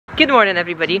Good morning,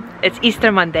 everybody. It's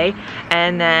Easter Monday,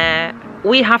 and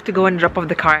we have to go and drop off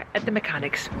the car at the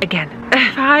mechanics again.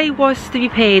 If I was to be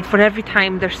paid for every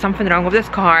time there's something wrong with this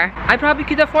car, I probably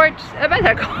could afford a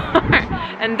better car.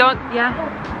 And don't, yeah?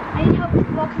 I need help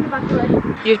locking the back door.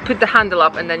 You put the handle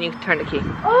up and then you turn the key.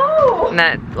 Oh! And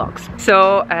then it locks.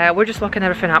 So we're just locking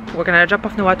everything up. We're gonna drop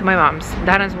off Noah to my mom's.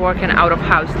 Darren's working out of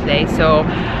house today, so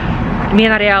me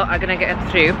and Arielle are gonna get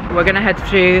through. We're gonna head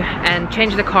through and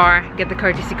change the car, get the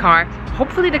courtesy car.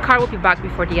 Hopefully the car will be back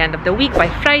before the end of the week by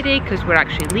Friday, because we're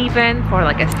actually leaving for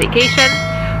like a staycation.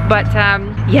 But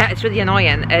yeah, it's really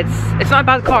annoying. It's not a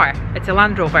bad car. It's a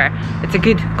Land Rover. It's a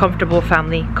good, comfortable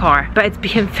family car. But it's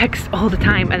being fixed all the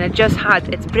time, and it just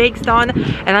had its brakes done.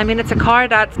 And I mean, it's a car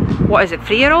that's, what is it,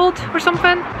 3-year-old or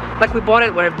something? Like, we bought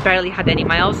it where it barely had any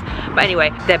miles. But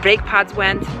anyway, the brake pads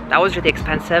went. That was really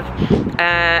expensive.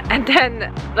 And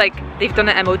then, like, they've done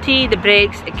an MOT, the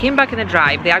brakes, it came back in the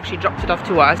drive. They actually dropped it off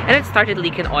to us, and it started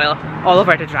leaking oil all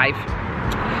over the drive.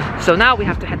 So now we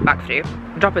have to head back through,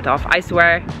 drop it off. I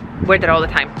swear, we're there all the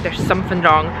time. There's something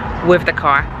wrong with the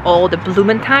car all the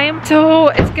blooming time. So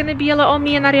it's gonna be a little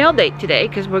me and Arielle date today,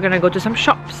 because we're gonna go to some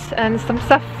shops and some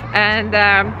stuff. And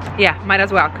yeah, might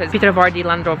as well, because Peter Vardy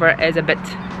Land Rover is a bit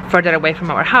further away from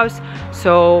our house.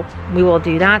 So we will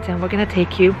do that, and we're gonna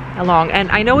take you along. And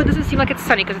I know it doesn't seem like it's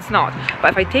sunny, because it's not.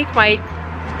 But if I take my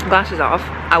glasses off,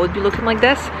 I would be looking like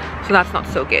this, so that's not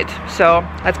so good. So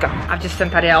let's go. I've just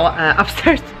sent Arielle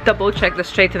upstairs to double check the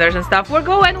straighteners and stuff. We're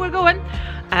going.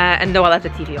 And Noah left the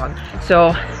TV on.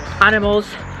 So animals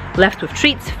left with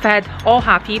treats, fed, all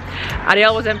happy.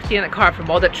 Arielle was emptying the car from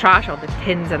all the trash, all the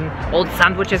tins and old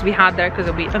sandwiches we had there, because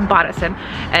it'll be embarrassing.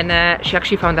 And she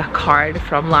actually found a card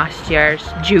from last year's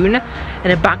June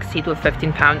in a back seat with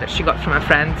 £15 that she got from a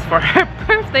friend for her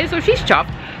birthday, so she's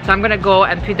chuffed. So I'm gonna go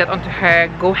and put that onto her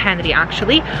Go Henry,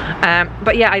 actually.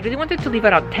 But yeah, I really wanted to leave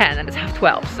around 10 and it's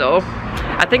 12:30, so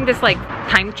I think this like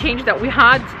time change that we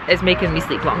had is making me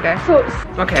sleep longer.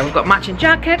 Okay, we've got matching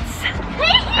jackets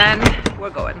and we're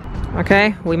going.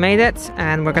 Okay, we made it,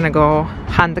 and we're gonna go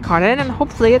hand the car in, and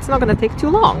hopefully it's not gonna take too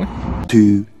long.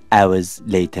 2 hours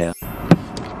later.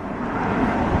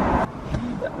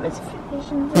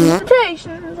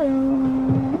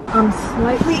 I'm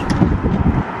slightly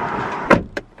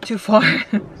too far.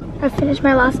 I finished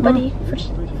my last buddy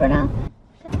for now.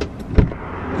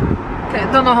 Okay,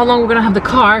 I don't know how long we're gonna have the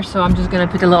car, so I'm just gonna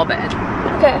put a little bit in.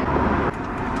 Okay.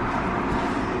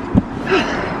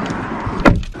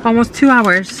 Almost 2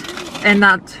 hours in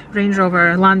that Range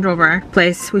Rover, Land Rover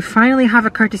place. We finally have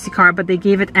a courtesy car, but they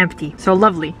gave it empty. So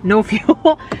lovely, no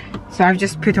fuel. So I've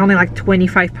just put only like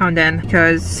 £25 in,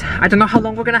 because I don't know how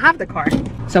long we're gonna have the car.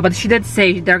 So, but she did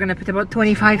say they're gonna put about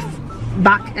 25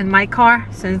 back in my car,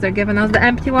 since they're giving us the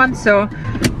empty one. So,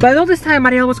 but all this time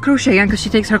Arielle was crocheting, because she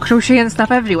takes her crocheting stuff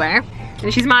everywhere.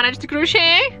 And she's managed to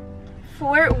crochet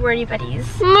 4 wordy buddies.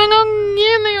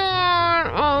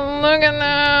 Oh, look at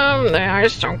them. They are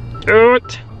so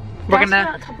cute. We're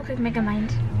gonna Mega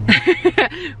Mind.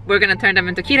 we're gonna turn them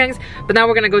into key rings, but now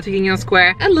we're gonna go to Union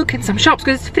Square and look in some shops,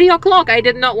 because it's 3 o'clock. I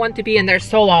did not want to be in there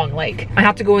so long. Like, I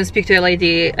have to go and speak to a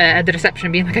lady at the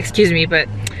reception, being like, excuse me, but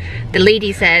the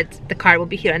lady said the car will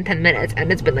be here in 10 minutes,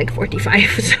 and it's been like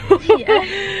 45. So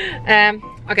yeah.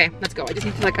 Okay, let's go. I just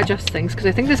need to like adjust things, because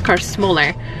I think this car's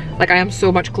smaller. Like, I am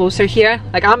so much closer here.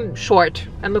 Like, I'm short,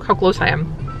 and look how close I am.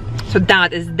 So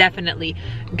that is definitely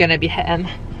gonna be hitting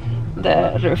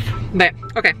the roof. But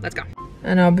okay, let's go.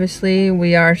 And obviously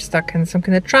we are stuck in some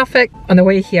kind of traffic. On the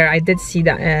way here, I did see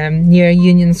that near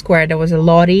Union Square there was a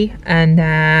lorry, and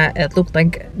it looked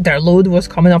like their load was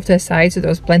coming off to the side, so there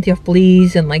was plenty of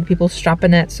police and like people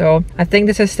strapping it. So I think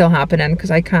this is still happening, because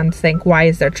I can't think, why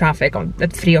is there traffic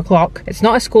at 3 o'clock? It's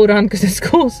not a school run, because the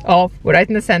school's off. We're right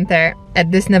in the center,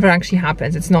 and this never actually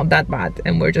happens. It's not that bad,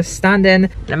 and we're just standing.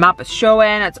 The map is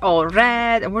showing, it's all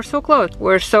red, and we're so close.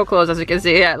 We're so close, as you can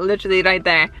see, yeah, literally right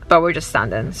there. But we're just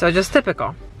standing, so just typical.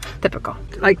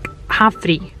 Like half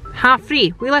three.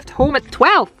 We left home at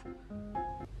 12.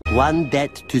 One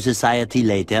debt to society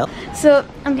later. So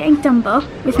I'm getting Dumbo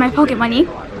with my pocket money.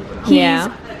 He's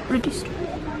reduced.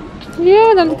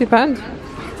 Yeah, down to £2.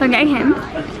 So I'm getting him.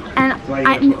 And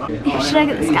should I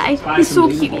get this guy? He's so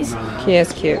cute. He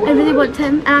is cute. I really want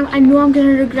him, and I know I'm gonna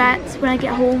regret when I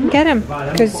get home. Get him,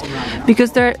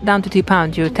 because they're down to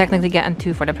 £2. You're technically getting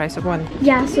 2 for the price of 1.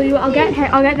 Yeah, so I'll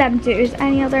get them too. Is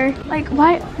any other, like,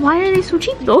 why are they so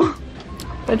cheap though?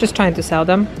 They're just trying to sell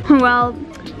them. Well,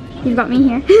 you've got me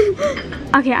here.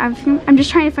 Okay, I'm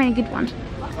just trying to find a good one.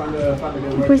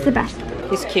 Where's the best?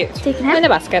 He's cute. Taking him in a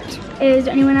basket. Is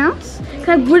there anyone else? Because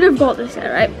I would have got this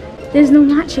set, right? There's no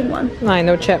matching one.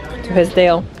 No chip to his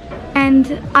deal.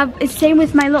 And it's same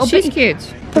with my little She's baby. cute.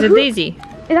 Is it Daisy?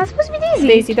 Is that supposed to be Daisy?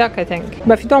 Daisy Duck, I think.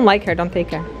 But if you don't like her, don't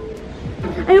take her.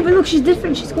 I know, but look, she's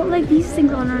different. She's got like these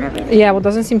things on her and everything. Yeah, well,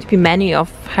 doesn't seem to be many of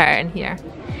her in here.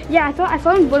 Yeah, I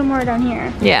found one more down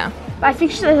here. Yeah. But I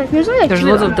think she's like, there's only like There's two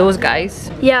loads them. of those guys.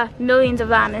 Yeah, millions of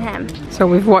them and him. So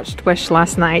we've watched Wish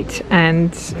last night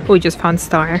and we just found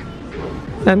Star.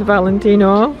 And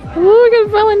Valentino. Look at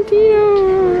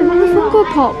Valentino. There's a Funko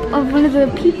Pop of one of the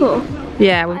people.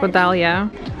 Yeah, we've got Dahlia.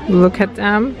 Look at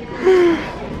them.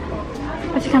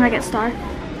 I think I might get Star.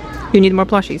 You need more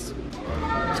plushies.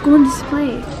 Let's go on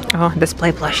display. Oh,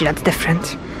 display plushie, that's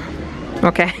different.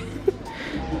 Okay.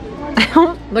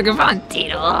 Look at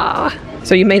Valentino.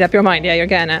 So you made up your mind, yeah, you're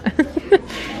getting it.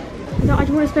 No, I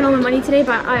don't want to spend all my money today,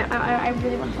 but I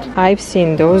really want them. I've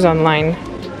seen those online.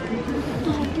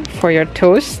 For your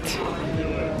toast.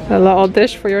 A little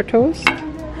dish for your toast.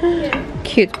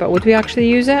 Cute, but would we actually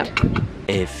use it?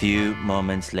 A few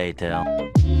moments later.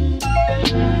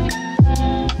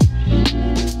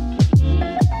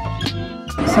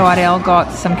 So Arielle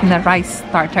got some kind of rice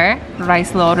starter,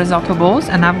 rice little risotto bowls,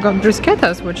 and I've got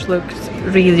bruschettas, which looks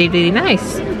really, really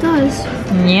nice. It does.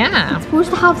 Yeah. It's supposed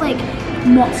to have like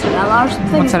mozzarella or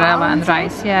something. Mozzarella and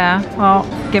rice, yeah. Well,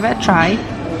 give it a try.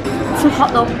 It's so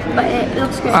hot though, but it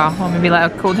looks good. Oh, well, maybe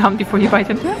let it cool down before you bite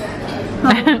into it.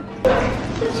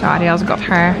 So Arielle's got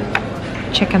her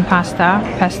chicken pasta,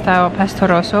 pesto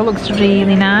rosso, looks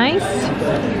really nice.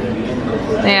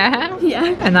 Yeah.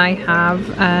 Yeah. And I have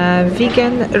a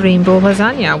vegan rainbow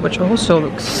lasagna, which also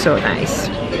looks so nice.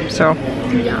 So,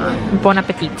 Yeah. bon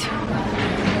appetit.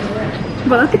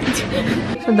 But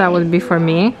So that would be for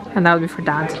me, and that would be for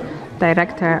Dad,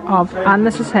 director of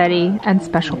unnecessary and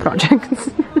special projects.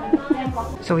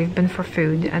 So we've been for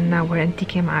food, and now we're in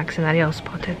TK Maxx, and Arielle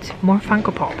spotted more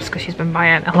Funko Pops because she's been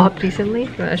buying a lot recently.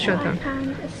 I'm gonna show them.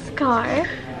 And a scar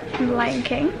from The Lion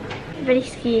King. Very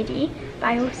scary. But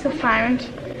I also found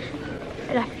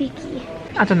Rafiki.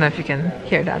 I don't know if you can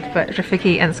hear that, but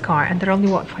Rafiki and Scar, and they're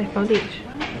only what, £5 each?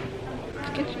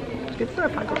 It's good for a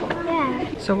Funko Pop. Yeah.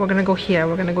 So we're gonna go here,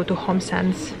 we're gonna go to Home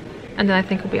Sense, and then I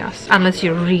think it'll be us. Unless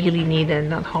you really need it in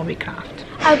that hobbycraft.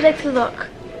 I would like to look.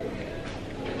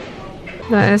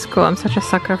 That is cool, I'm such a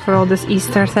sucker for all these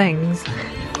Easter things.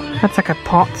 That's like a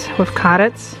pot with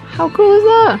carrots. How cool is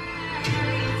that?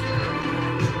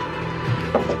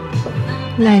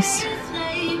 Nice.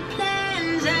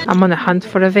 I'm on a hunt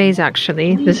for a vase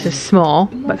actually. This is small,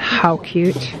 but how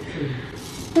cute.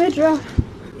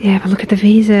 Yeah, but look at the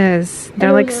vases.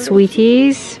 They're like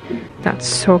sweeties. That's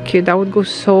so cute. That would go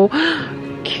so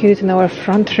cute in our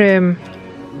front room.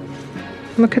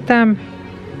 Look at them.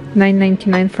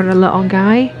 $9.99 for a little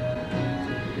guy.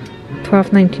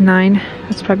 $12.99.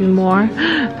 That's probably more.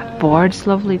 The board's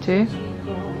lovely too.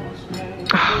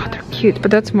 Oh, they're cute,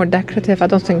 but that's more decorative. I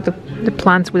don't think the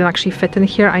plants would actually fit in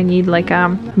here. I need like a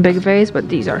big vase, but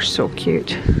these are so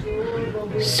cute.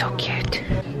 So cute.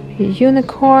 A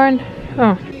unicorn.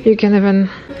 Oh, you can even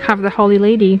have the Holy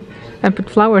Lady and put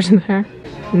flowers in there.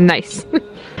 Nice.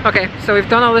 Okay, so we've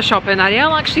done all the shopping.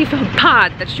 Arielle actually felt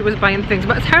bad that she was buying things,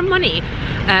 but it's her money.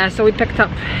 So we picked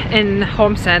up in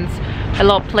Home Sense a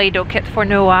little Play-Doh kit for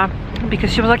Noah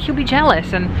because she was like, he'll be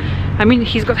jealous. And I mean,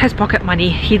 he's got his pocket money.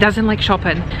 He doesn't like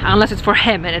shopping unless it's for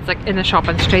him and it's like in the shop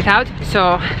and straight out.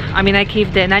 So, I mean, I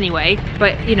caved in anyway.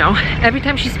 But, you know, every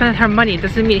time she spends her money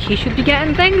doesn't mean he should be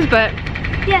getting things, but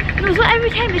yeah, no, it's not every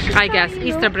time. It's just I guess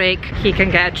Easter break he can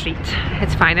get a treat.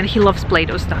 It's fine, and he loves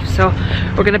Play-Doh stuff. So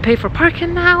we're gonna pay for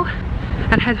parking now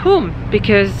and head home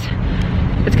because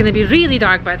it's gonna be really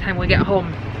dark by the time we get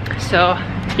home. So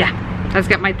yeah, let's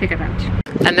get my ticket out.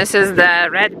 And this is the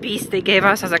red beast they gave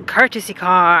us as a courtesy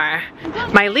car.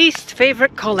 My least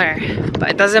favorite color, but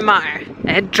it doesn't matter.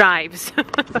 It drives.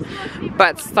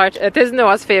 But it is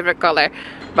Noah's favorite color.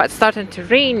 But it's starting to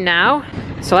rain now,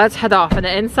 so let's head off. And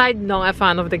the inside, not a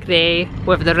fan of the grey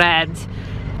with the red.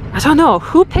 I don't know,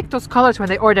 who picked those colors when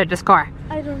they ordered this car?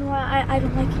 I don't know, I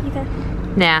don't like it either.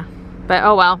 Yeah, but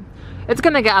oh well. It's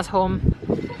gonna get us home.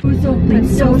 Who's open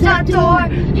so's that door?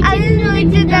 I didn't really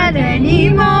do that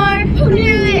anymore. Who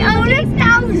knew they owned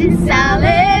 1,000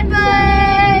 salad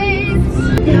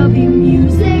bites? There'll be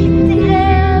music,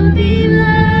 there'll be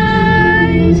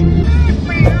light.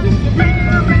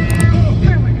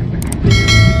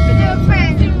 Your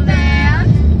friends are there.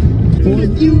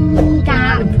 You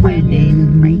got a friend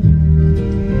in me.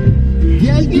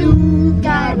 Yeah, you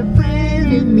got a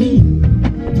friend in me.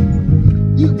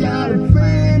 You got a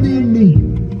friend in me.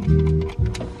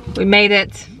 We made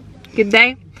it. Good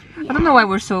day. I don't know why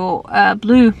we're so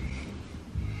blue.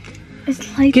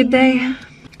 It's like Good day.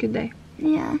 Good day.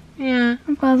 Yeah. Yeah.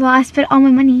 Well, I spent all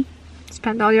my money. It's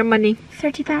spend all your money?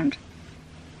 £30.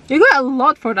 You got a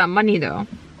lot for that money though.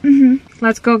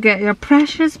 Let's go get your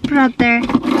precious brother.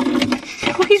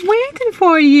 Oh, he's waiting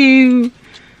for you.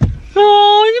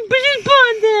 Oh, your precious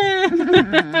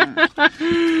brother.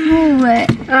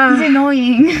 Oh, he's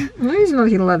annoying. Well, he's not,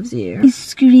 he loves you. He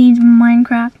screams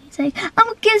Minecraft. He's like,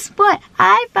 oh, guess what?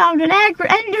 I found an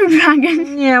ender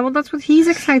dragon. Yeah, well, that's what he's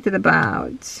excited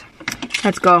about.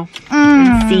 Let's go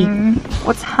and see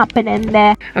what's happening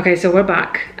there. Okay, so we're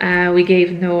back. We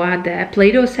gave Noah the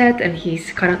Play-Doh set and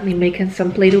he's currently making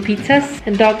some Play-Doh pizzas.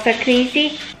 And dogs are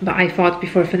crazy. But I thought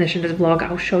before finishing this vlog,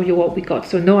 I'll show you what we got.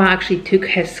 So Noah actually took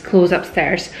his clothes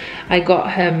upstairs. I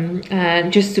got him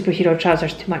just superhero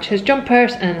trousers to match his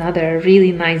jumpers and another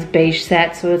really nice beige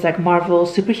set. So it's like Marvel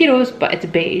superheroes, but it's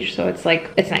beige. So it's like,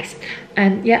 it's nice.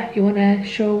 And yeah, you want to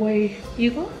show what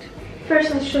you got?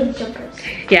 First, let's show the jumpers.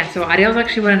 Yeah, so Arielle's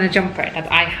actually wearing a jumper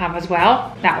that I have as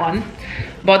well. That one.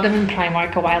 Bought them in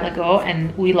Primark a while ago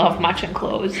and we love matching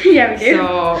clothes. Yeah, we do.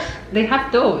 So they have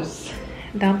those.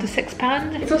 Down to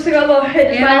 £6. It's also got a little hood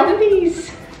as well. Look at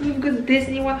these. You've got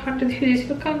Disney 100 hoodies.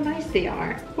 Look how nice they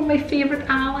are. For my favourite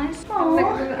Alice. Aww.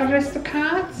 Like the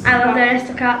Aristocats. I love the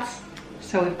Aristocats.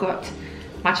 So we've got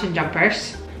matching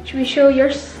jumpers. Should we show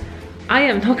yours? I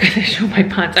am not gonna show my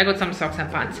pants. I got some socks and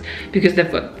pants because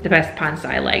they've got the best pants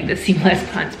I like, the seamless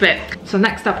pants. But so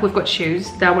next up we've got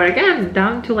shoes that were again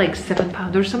down to like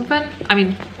 £7 or something. I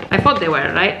mean, I thought they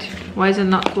were, right? Why is it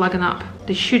not flagging up?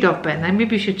 They should have been. I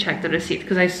maybe should check the receipt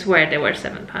because I swear they were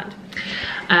 £7.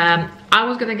 I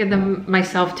was gonna get them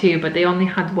myself too, but they only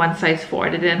had one size 4.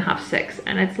 They didn't have 6,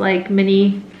 and it's like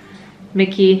mini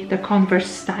Mickey, they're Converse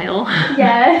style.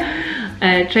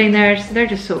 Yeah. Trainers. They're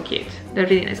just so cute. They're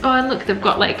really nice. Oh, and look, they've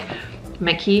got like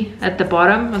Mickey at the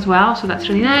bottom as well, so that's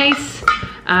really nice.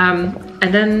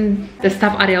 And then the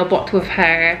stuff Arielle bought with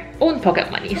her own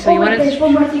pocket money. So you wanted. There's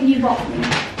one more thing you bought for me.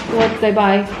 What did I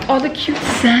buy? Oh, the cute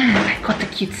set. I got the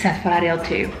cute set for Arielle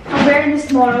too. I'm wearing this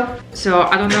tomorrow. So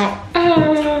I don't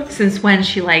know since when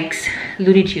she likes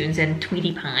Looney Tunes and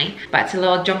Tweety Pie, but it's a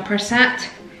little jumper set.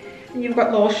 And you've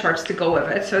got little shorts to go with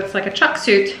it. So it's like a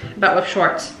tracksuit, but with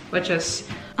shorts, which is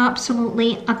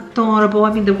absolutely adorable.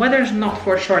 I mean, the weather's not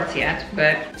for shorts yet,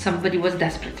 but somebody was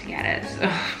desperate to get it.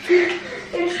 So.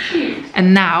 It's cute.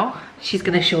 And now she's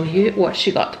gonna show you what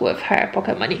she got with her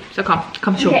pocket money. So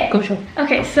come show, okay. Go show.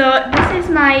 Okay, so this is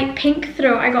my pink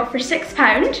throw I got for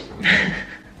 £6.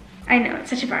 I know, it's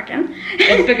such a bargain.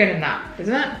 It's bigger than that,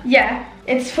 isn't it? Yeah,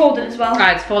 it's folded as well.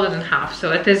 It's folded in half,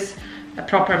 so it is a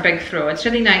proper big throw. It's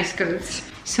really nice because it's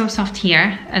so soft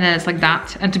here and then it's like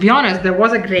that. And to be honest, there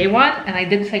was a grey one and I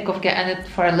did think of getting it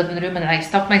for a living room and then I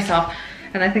stopped myself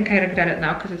and I think I regret it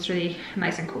now because it's really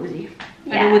nice and cozy.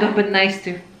 Yeah. And it would have been nice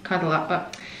to cuddle up,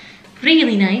 but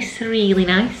really nice, really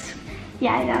nice.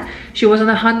 Yeah, I know. She was on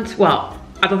a hunt, well,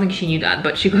 I don't think she knew that,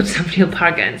 but she got some real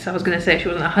bargains. I was gonna say she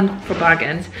was on a hunt for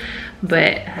bargains,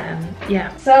 but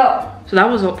yeah. So that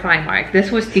was all Primark.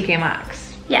 This was TK Maxx.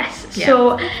 Yes, yeah.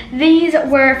 So these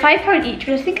were £5 each,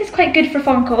 which I think is quite good for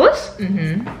Funkos.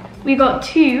 We got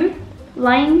 2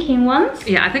 Lion King ones.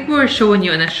 Yeah, I think we were showing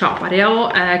you in a shop.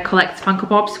 Arielle collects Funko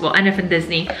Pops, well, anything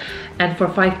Disney. And for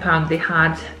 £5 they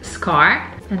had Scar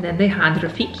and then they had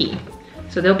Rafiki.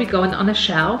 So they'll be going on a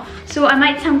shelf. So I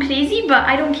might sound crazy, but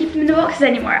I don't keep them in the boxes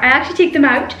anymore. I actually take them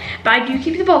out, but I do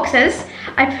keep the boxes.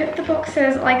 I put the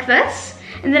boxes like this.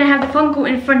 And then I have the Funko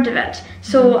in front of it.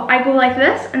 So I go like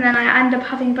this, and then I end up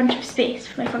having a bunch of space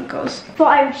for my Funkos.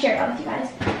 Thought I would share that with you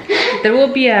guys. There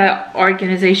will be a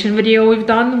organization video we've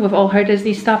done with all her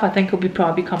Disney stuff. I think it'll be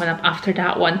probably coming up after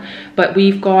that one. But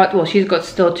we've got, well, she's got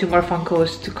still 2 more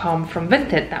Funkos to come from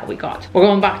Vinted that we got. We're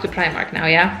going back to Primark now,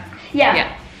 yeah?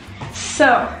 Yeah.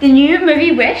 So, the new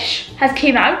movie Wish has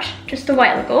came out just a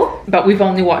while ago. But we've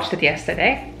only watched it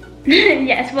yesterday.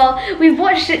 Yes, well, we've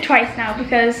watched it twice now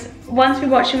because once we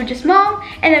watched it with just Mom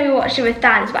and then we watched it with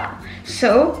Dad as well.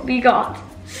 So we got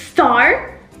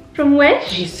Star from Wish.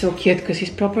 He's so cute because he's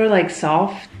proper like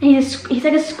soft. And he's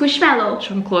like a squishmallow.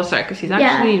 Show him closer because he's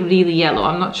actually really yellow.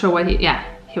 I'm not sure what he, yeah,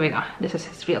 here we go. This is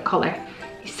his real color.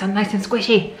 He's so nice and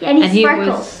squishy. Yeah, and he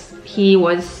sparkles. He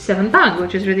was £7,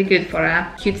 which is really good for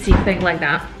a cutesy thing like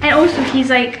that. And also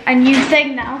he's like a new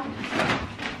thing now.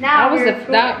 That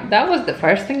was the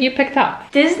first thing you picked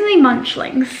up. Disney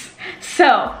Munchlings.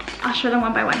 So I'll show them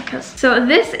one by one because so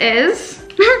this is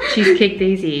Cheesecake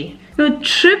Daisy. The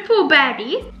triple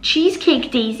berry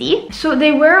cheesecake daisy. So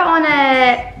they were on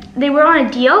a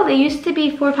deal. They used to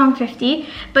be £4.50,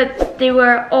 but they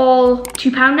were all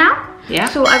 £2 now. Yeah.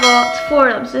 So I got 4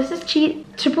 of them. So this is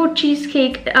triple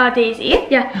cheesecake daisy.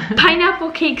 Yeah.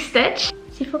 Pineapple cake stitch.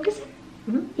 Is he focusing?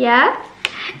 Yeah.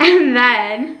 And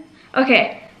then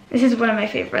okay. This is one of my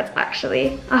favorites,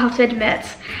 actually. I have to admit.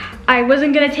 I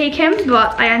wasn't gonna take him,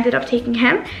 but I ended up taking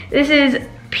him. This is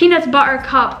Peanut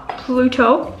Buttercup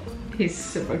Pluto. He's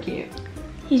super cute.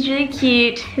 He's really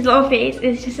cute. His little face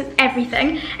is just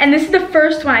everything. And this is the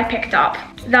first one I picked up.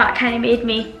 That kind of made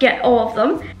me get all of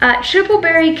them. Triple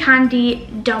Berry Candy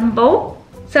Dumbo.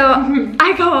 So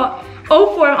I got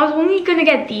all 4. I was only gonna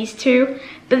get these 2,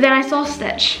 but then I saw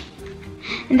Stitch.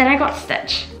 And then I got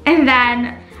Stitch. And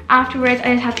then afterwards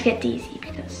I just had to get Daisy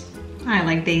because I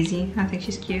like Daisy. I think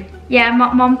she's cute. Yeah,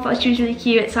 mom thought she was really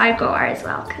cute, so I got her as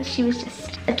well because she was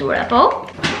just adorable.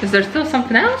 Is there still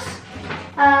something else?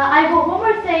 I got one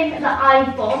more thing that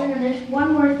I bought, and then there's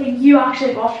one more thing you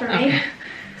actually bought for me. Okay.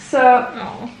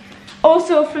 So,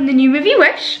 also from the new movie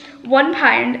Wish,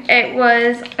 £1, it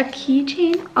was a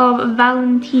keychain of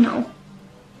Valentino.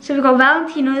 So we got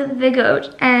Valentino the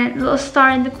goat and a little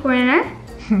star in the corner.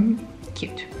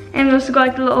 Cute. And we also got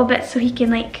like the little bit so he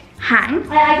can like hang.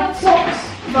 I got socks,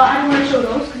 but I don't want to show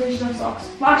those because there's no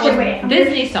socks. Well, actually, wait.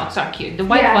 Disney socks are cute. The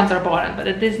white ones are bottom, but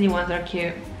the Disney ones are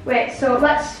cute. Wait, so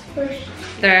let's first.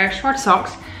 They're short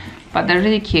socks, but they're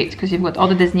really cute because you've got all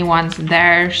the Disney ones.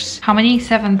 There's how many?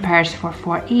 7 pairs for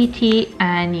 $4.80,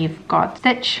 and you've got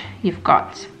Stitch, you've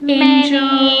got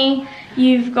Angel,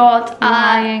 you've got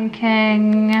Lion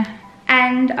King,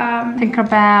 and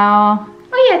Tinkerbell.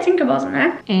 Oh yeah, Tinkerbell's in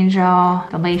there. Angel,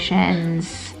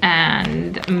 Dalmatians,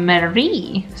 and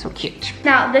Marie. So cute.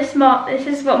 Now this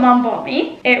is what mom bought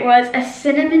me. It was a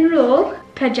cinnamon roll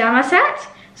pajama set.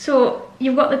 So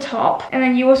you've got the top, and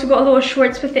then you also got little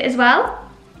shorts with it as well.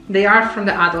 They are from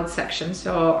the adult section,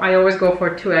 so I always go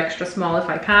for 2 extra small if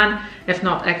I can, if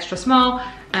not extra small.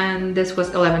 And this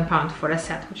was £11 for a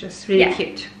set, which is really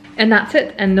cute. And that's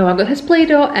it. And Noah got his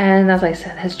Play-Doh, and as I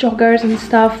said, his joggers and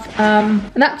stuff. And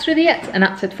that's really it. And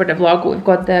that's it for the vlog. We've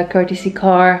got the courtesy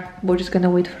car. We're just gonna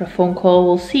wait for a phone call.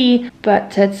 We'll see.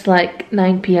 But it's like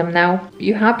 9 p.m. now.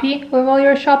 You happy with all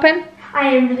your shopping? I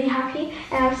am really happy.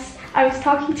 And I was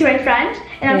talking to my friend,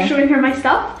 and I was showing her my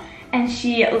stuff, and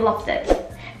she loved it.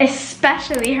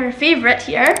 Especially her favorite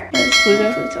here is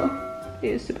Pluto. It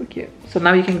is super cute. So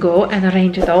now you can go and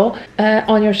arrange it all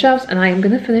on your shelves, and I am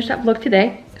gonna finish that vlog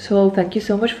today. So thank you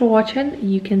so much for watching.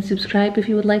 You can subscribe if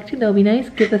you would like to. That'll be nice.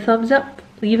 Give a thumbs up,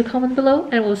 leave a comment below,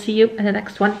 and we'll see you in the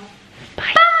next one.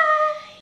 Bye.